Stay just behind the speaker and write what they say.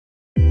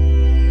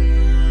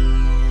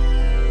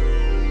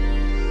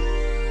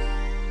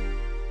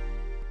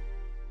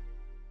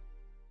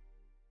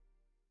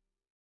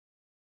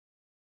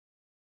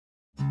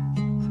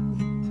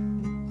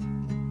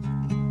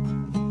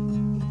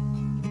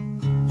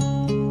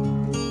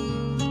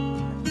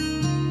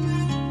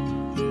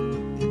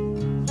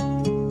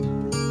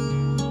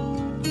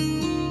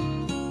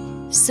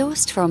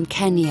Sourced from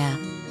Kenya,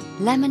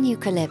 lemon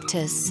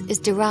eucalyptus is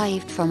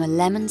derived from a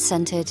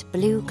lemon-scented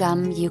blue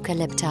gum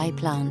eucalypti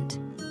plant.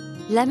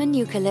 Lemon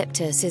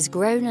eucalyptus is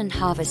grown and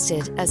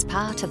harvested as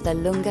part of the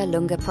Lunga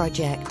Lunga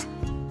project.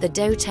 The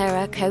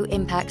doTERRA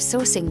co-impact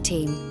sourcing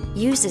team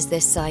uses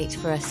this site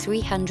for a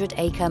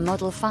 300-acre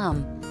model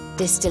farm,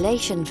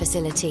 distillation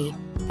facility,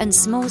 and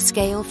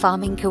small-scale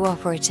farming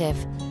cooperative,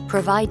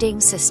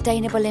 providing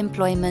sustainable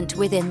employment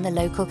within the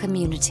local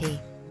community.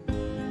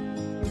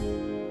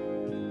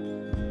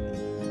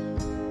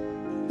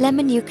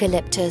 Lemon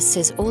eucalyptus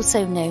is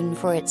also known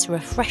for its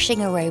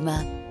refreshing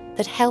aroma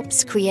that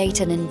helps create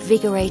an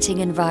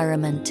invigorating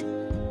environment.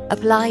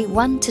 Apply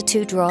 1 to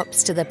 2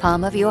 drops to the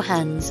palm of your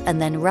hands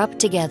and then rub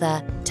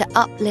together to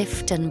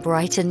uplift and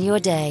brighten your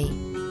day.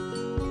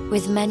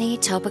 With many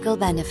topical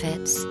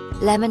benefits,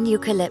 lemon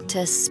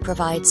eucalyptus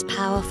provides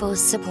powerful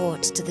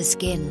support to the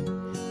skin.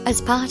 As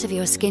part of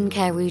your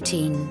skincare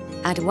routine,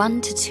 add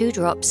 1 to 2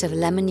 drops of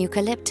lemon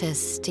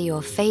eucalyptus to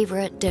your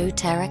favorite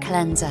doTERRA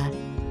cleanser.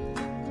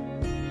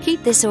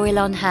 Keep this oil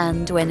on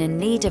hand when in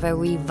need of a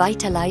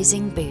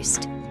revitalizing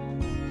boost.